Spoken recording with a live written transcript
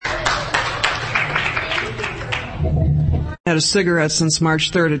had a cigarette since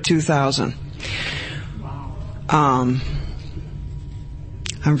March 3rd of 2000. I'm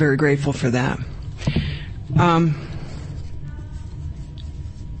very grateful for that.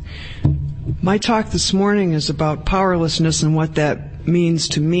 My talk this morning is about powerlessness and what that means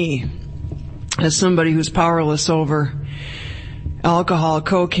to me as somebody who's powerless over alcohol,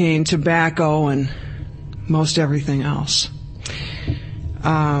 cocaine, tobacco, and most everything else.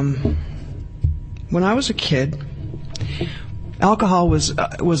 When I was a kid, alcohol was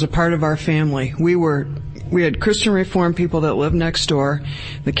a part of our family. We had Christian Reformed people that lived next door.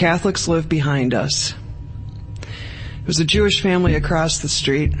 The Catholics lived behind us. There was a Jewish family across the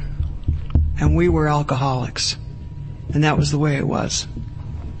street, and we were alcoholics. And that was the way it was.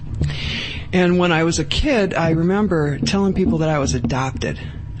 And when I was a kid, I remember telling people that I was adopted.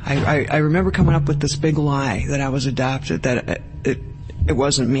 I remember coming up with this big lie that I was adopted, that it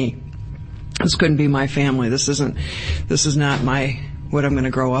wasn't me. This couldn't be my family. This is not what I'm going to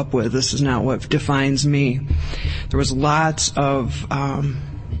grow up with. This is not what defines me. There was lots of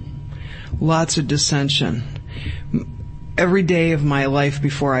dissension. Every day of my life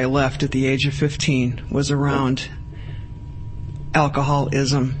before I left at the age of 15 was around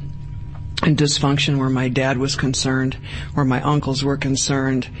alcoholism and dysfunction where my dad was concerned, where my uncles were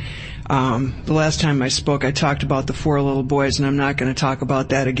concerned. The last time I spoke, I talked about the 4 little boys, and I'm not going to talk about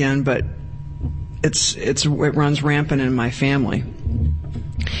that again, but it runs rampant in my family.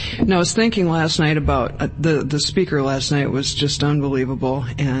 And I was thinking last night about the speaker last night was just unbelievable,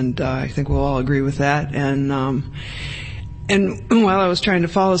 and I think we'll all agree with that. And while I was trying to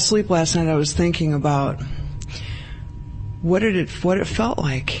fall asleep last night, I was thinking about what it felt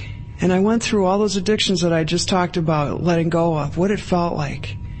like. And I went through all those addictions that I just talked about letting go of, what it felt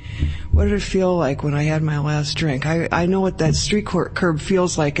like. What did it feel like when I had my last drink? I know what that street curb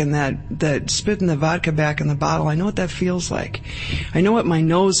feels like, and that spitting the vodka back in the bottle. I know what that feels like. I know what my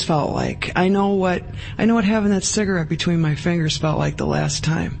nose felt like. I know what having that cigarette between my fingers felt like the last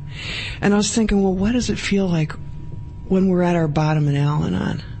time. And I was thinking, well, what does it feel like when we're at our bottom in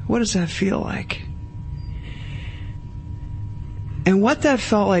Al-Anon? What does that feel like? And what that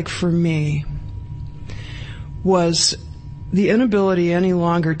felt like for me was the inability any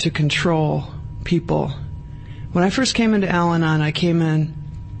longer to control people. When I first came into Al-Anon, I came in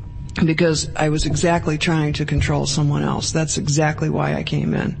because I was exactly trying to control someone else. That's exactly why I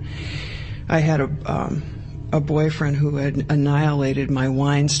came in. I had a boyfriend who had annihilated my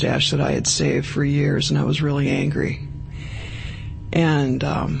wine stash that I had saved for years, and I was really angry. And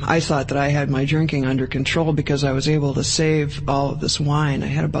I thought that I had my drinking under control because I was able to save all of this wine. I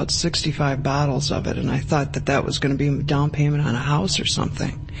had about 65 bottles of it, and I thought that was going to be a down payment on a house or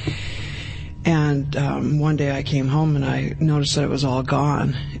something. And one day I came home and I noticed that it was all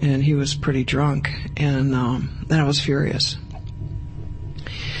gone, and he was pretty drunk, and then I was furious.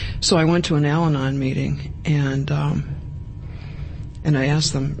 So I went to an Al-Anon meeting, and I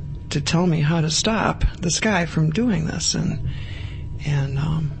asked them to tell me how to stop this guy from doing this, and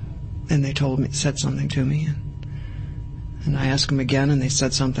they said something to me, and I asked them again, and they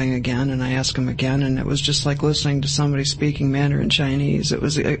said something again, and I asked them again, and it was just like listening to somebody speaking Mandarin Chinese. It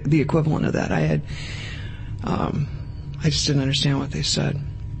was the equivalent of that. I just didn't understand what they said.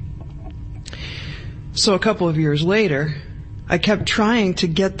 So a couple of years later, I kept trying to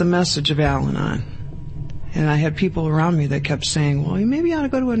get the message of Al-Anon. And I had people around me that kept saying, well, you maybe ought to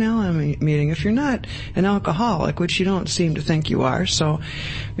go to an Al-Anon meeting if you're not an alcoholic, which you don't seem to think you are. So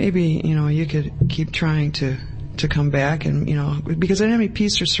maybe, you could keep trying to come back, and, because I didn't have any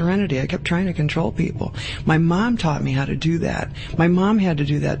peace or serenity. I kept trying to control people. My mom taught me how to do that. My mom had to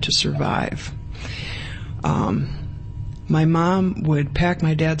do that to survive. My mom would pack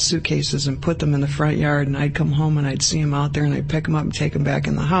my dad's suitcases and put them in the front yard, and I'd come home and I'd see him out there, and I'd pick them up and take them back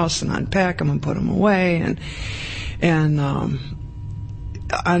in the house and unpack them and put them away. And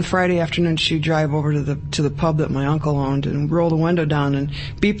on Friday afternoon, she'd drive over to the pub that my uncle owned and roll the window down and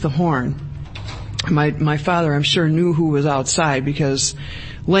beep the horn. My father, I'm sure, knew who was outside, because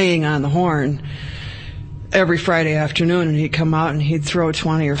laying on the horn every Friday afternoon, and he'd come out and he'd throw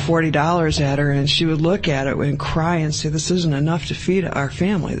 $20 or $40 at her, and she would look at it and cry and say, this isn't enough to feed our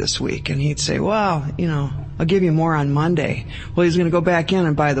family this week. And he'd say, well, I'll give you more on Monday. Well, he's going to go back in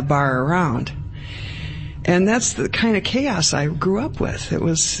and buy the bar around. And that's the kind of chaos I grew up with. It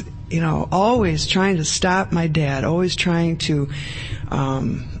was, always trying to stop my dad, always trying to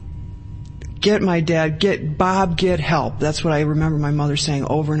get my dad, Bob, get help. That's what I remember my mother saying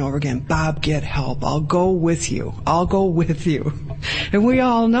over and over again. Bob, get help. I'll go with you. I'll go with you. And we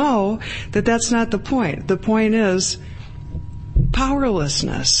all know that that's not the point. The point is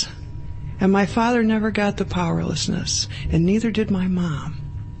powerlessness. And my father never got the powerlessness, and neither did my mom.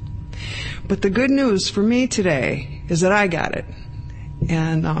 But the good news for me today is that I got it.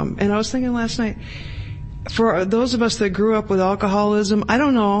 And I was thinking last night, for those of us that grew up with alcoholism, I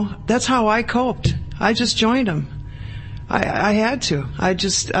don't know, that's how I coped. I just joined them. I had to. I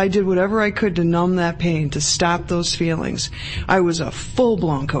did whatever I could to numb that pain, to stop those feelings. I was a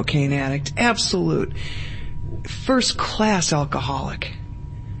full-blown cocaine addict, absolute, first-class alcoholic.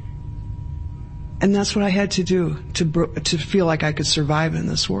 And that's what I had to do to feel like I could survive in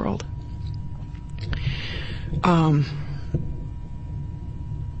this world.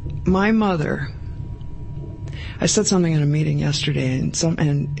 My mother, I said something in a meeting yesterday,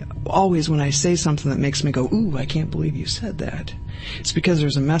 and always when I say something that makes me go, ooh, I can't believe you said that, it's because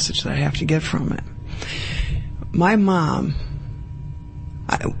there's a message that I have to get from it. My mom,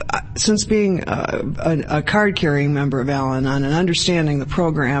 since being a card-carrying member of Al-Anon and understanding the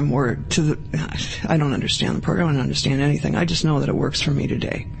program, I don't understand the program, I don't understand anything, I just know that it works for me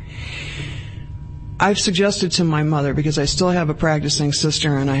today. I've suggested to my mother, because I still have a practicing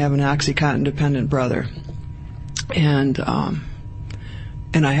sister and I have an OxyContin-dependent brother, and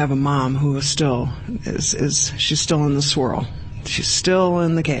I have a mom who is she's still in the swirl. She's still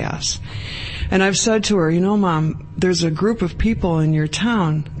in the chaos. And I've said to her, Mom, there's a group of people in your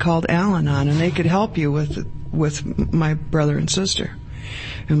town called Al-Anon, and they could help you with my brother and sister.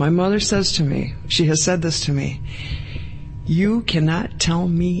 And my mother says to me, she has said this to me, you cannot tell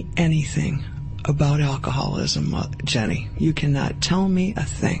me anything about alcoholism, Jenny. You cannot tell me a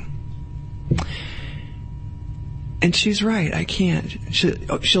thing. And she's right, I can't.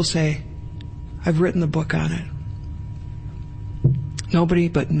 She'll say, I've written the book on it. Nobody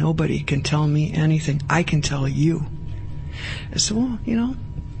can tell me anything. I can tell you. I said, well,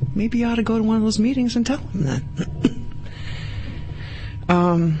 maybe you ought to go to one of those meetings and tell them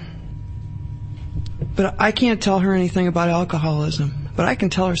that. But I can't tell her anything about alcoholism. But I can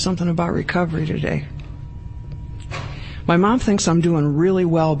tell her something about recovery today. My mom thinks I'm doing really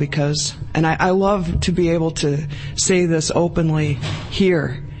well and I love to be able to say this openly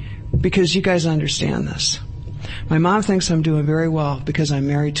here, because you guys understand this. My mom thinks I'm doing very well because I'm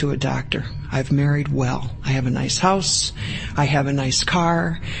married to a doctor. I've married well. I have a nice house. I have a nice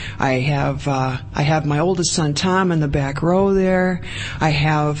car. I have my oldest son Tom in the back row there. I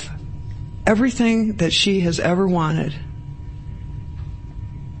have everything that she has ever wanted.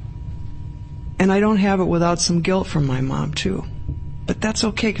 And I don't have it without some guilt from my mom, too. But that's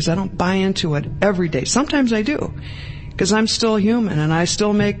okay, because I don't buy into it every day. Sometimes I do, because I'm still human, and I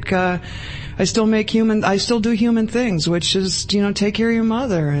still do human things, which is, take care of your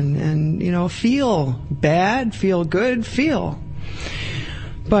mother and feel bad, feel good, feel.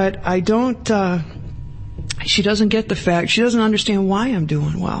 But I don't, she doesn't get the fact, she doesn't understand why I'm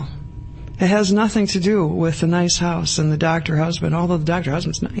doing well. It has nothing to do with the nice house and the doctor husband, although the doctor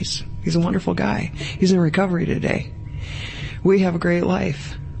husband's nice. He's a wonderful guy. He's in recovery today. We have a great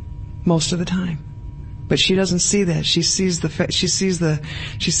life most of the time. But she doesn't see that. She sees the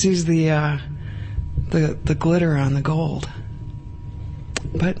glitter on the gold.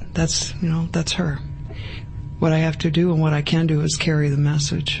 But that's her. What I have to do and what I can do is carry the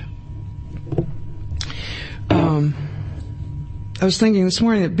message. I was thinking this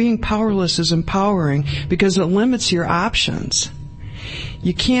morning that being powerless is empowering because it limits your options.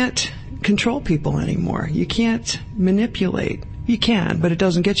 You can't control people anymore. You can't manipulate. You can, but it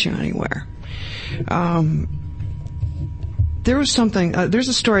doesn't get you anywhere. There's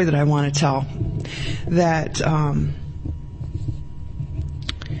a story that I want to tell that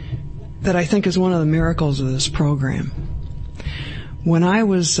I think is one of the miracles of this program. When I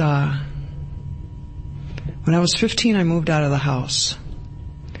was 15, I moved out of the house.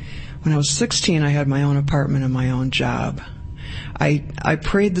 When I was 16, I had my own apartment and my own job. I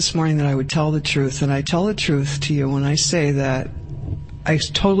prayed this morning that I would tell the truth, and I tell the truth to you when I say that I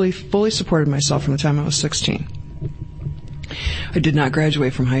fully supported myself from the time I was 16. I did not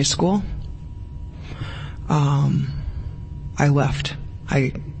graduate from high school. I left.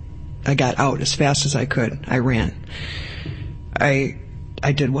 I got out as fast as I could. I ran. I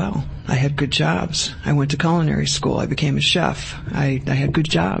did well. I had good jobs. I went to culinary school. I became a chef. I had good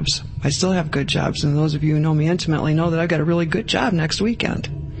jobs. I still have good jobs. And those of you who know me intimately know that I've got a really good job next weekend.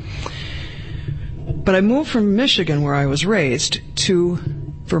 But I moved from Michigan, where I was raised, to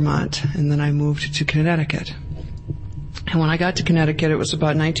Vermont, and then I moved to Connecticut. And when I got to Connecticut, it was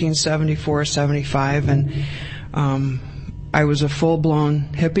about 1974, 75, and I was a full-blown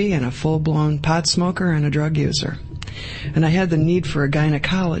hippie and a full-blown pot smoker and a drug user. And I had the need for a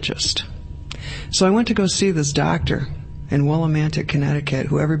gynecologist. So I went to go see this doctor, in Willimantic, Connecticut,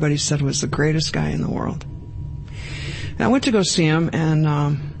 who everybody said was the greatest guy in the world. And I went to go see him,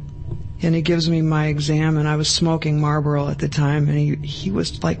 and he gives me my exam, and I was smoking Marlboro at the time, and he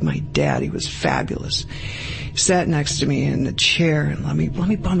was like my dad. He was fabulous. He sat next to me in the chair and let me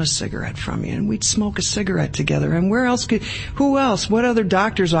bum a cigarette from you, and we'd smoke a cigarette together. And who else? What other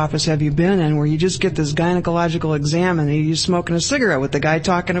doctor's office have you been in where you just get this gynecological exam and you're smoking a cigarette with the guy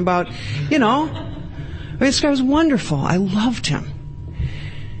talking about, this guy was wonderful. I loved him.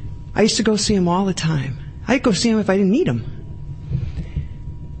 I used to go see him all the time. I'd go see him if I didn't need him.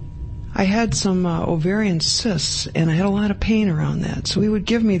 I had some ovarian cysts, and I had a lot of pain around that. So he would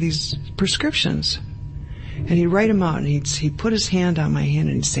give me these prescriptions, and he'd write them out, and he'd put his hand on my hand,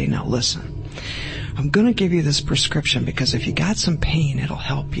 and he'd say, now listen, I'm going to give you this prescription because if you got some pain, it'll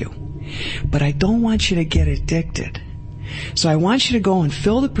help you. But I don't want you to get addicted. So I want you to go and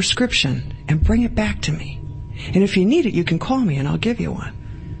fill the prescription and bring it back to me. And if you need it, you can call me, and I'll give you one.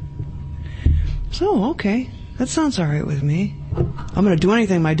 So, okay, that sounds all right with me. I'm going to do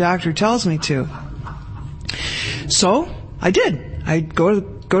anything my doctor tells me to. So I did. I'd go to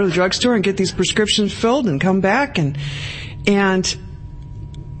the drugstore and get these prescriptions filled and come back, and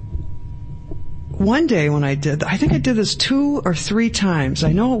one day when I think I did this 2 or 3 times.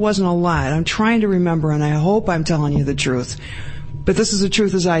 I know it wasn't a lot. I'm trying to remember, and I hope I'm telling you the truth. But this is the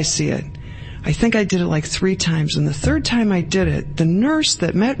truth as I see it. I think I did it like 3 times, and the 3rd time I did it, the nurse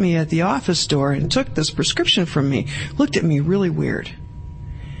that met me at the office door and took this prescription from me looked at me really weird.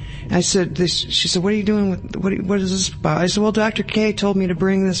 I said, she said, what are you doing what is this about? I said, well, Dr. K told me to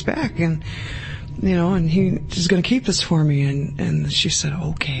bring this back, and, and he's going to keep this for me. And she said,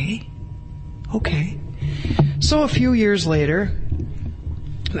 okay. So a few years later,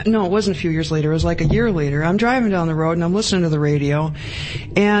 no, it wasn't a few years later, it was like a year later, I'm driving down the road and I'm listening to the radio,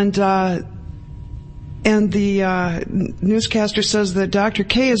 and the newscaster says that Dr.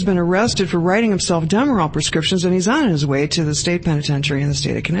 K has been arrested for writing himself Demerol prescriptions, and he's on his way to the state penitentiary in the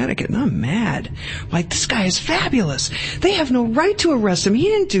state of Connecticut. And I'm mad. Like, this guy is fabulous. They have no right to arrest him. He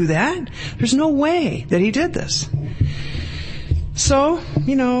didn't do that. There's no way that he did this. So,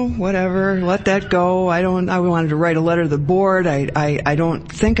 whatever, let that go. I wanted to write a letter to the board. I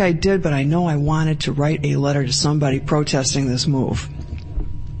don't think I did, but I know I wanted to write a letter to somebody protesting this move.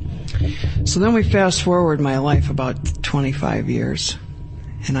 So then we fast forward my life about 25 years,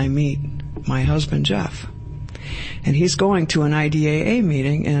 and I meet my husband, Jeff. And he's going to an IDAA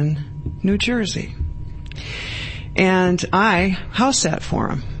meeting in New Jersey. And I house sat for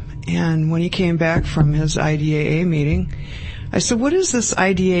him. And when he came back from his IDAA meeting, I said, what is this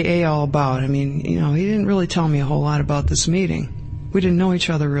IDAA all about? I mean, he didn't really tell me a whole lot about this meeting. We didn't know each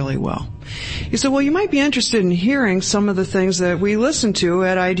other really well. He said, well, you might be interested in hearing some of the things that we listen to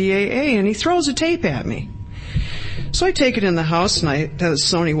at IDAA, and he throws a tape at me. So I take it in the house, and I have a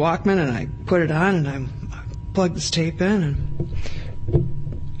Sony Walkman, and I put it on, and I plug this tape in,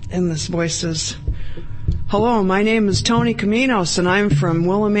 and this voice says, hello, my name is Tony Caminos, and I'm from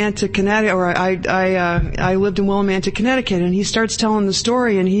Willimantic, Connecticut, or I lived in Willimantic, Connecticut, and he starts telling the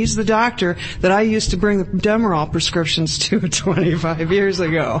story, and he's the doctor that I used to bring the Demerol prescriptions to 25 years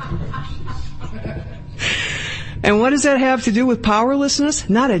ago. And what does that have to do with powerlessness?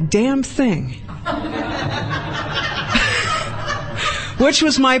 Not a damn thing. Which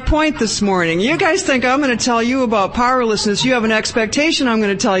was my point this morning. You guys think I'm going to tell you about powerlessness. You have an expectation I'm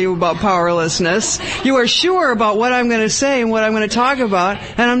going to tell you about powerlessness. You are sure about what I'm going to say and what I'm going to talk about,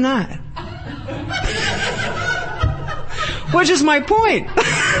 and I'm not. Which is my point.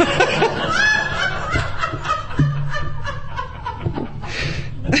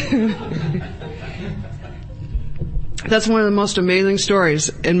 That's one of the most amazing stories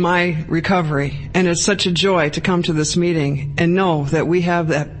in my recovery, and it's such a joy to come to this meeting and know that we have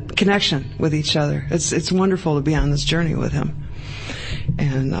that connection with each other. It's wonderful to be on this journey with him,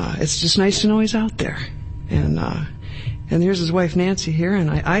 and it's just nice to know he's out there. And here's his wife Nancy here, and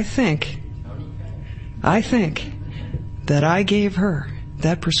I think that I gave her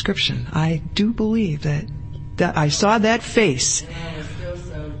that prescription. I do believe that I saw that face.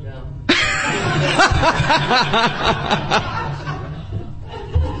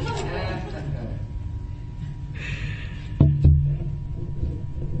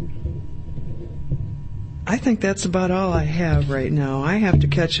 I think that's about all I have right now. I have to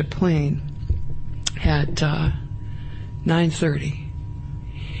catch a plane at 9:30,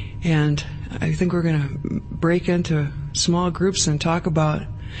 and I think we're going to break into small groups and talk about.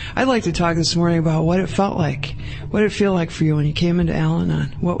 I'd like to talk this morning about what it felt like. What did it feel like for you when you came into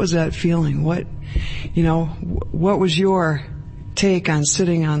Al-Anon? What was that feeling? What was your take on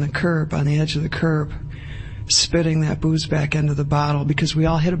sitting on the curb, on the edge of the curb, spitting that booze back into the bottle, because we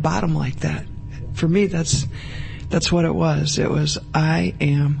all hit a bottom like that. For me, that's what it was. It was, I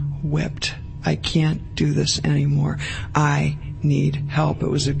am whipped. I can't do this anymore. I need help. It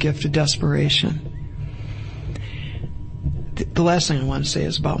was a gift of desperation. The last thing I want to say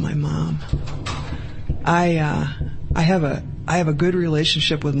is about my mom. I have a good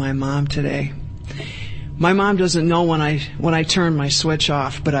relationship with my mom today. My mom doesn't know when I turn my switch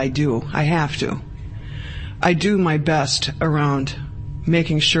off, but I do. I have to. I do my best around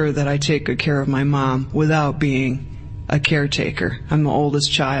making sure that I take good care of my mom without being a caretaker. I'm the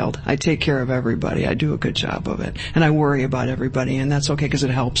oldest child. I take care of everybody. I do a good job of it. And I worry about everybody, and that's okay because it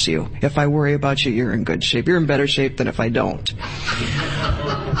helps you. If I worry about you, you're in good shape. You're in better shape than if I don't.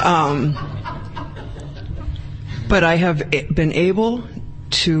 But I have been able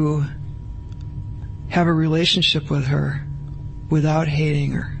to have a relationship with her without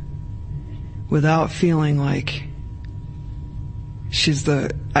hating her, without feeling like she's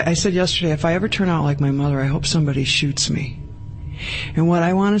I said yesterday, if I ever turn out like my mother, I hope somebody shoots me. And what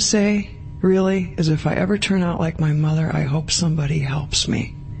I want to say, really, is if I ever turn out like my mother, I hope somebody helps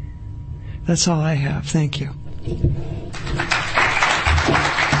me. That's all I have. Thank you.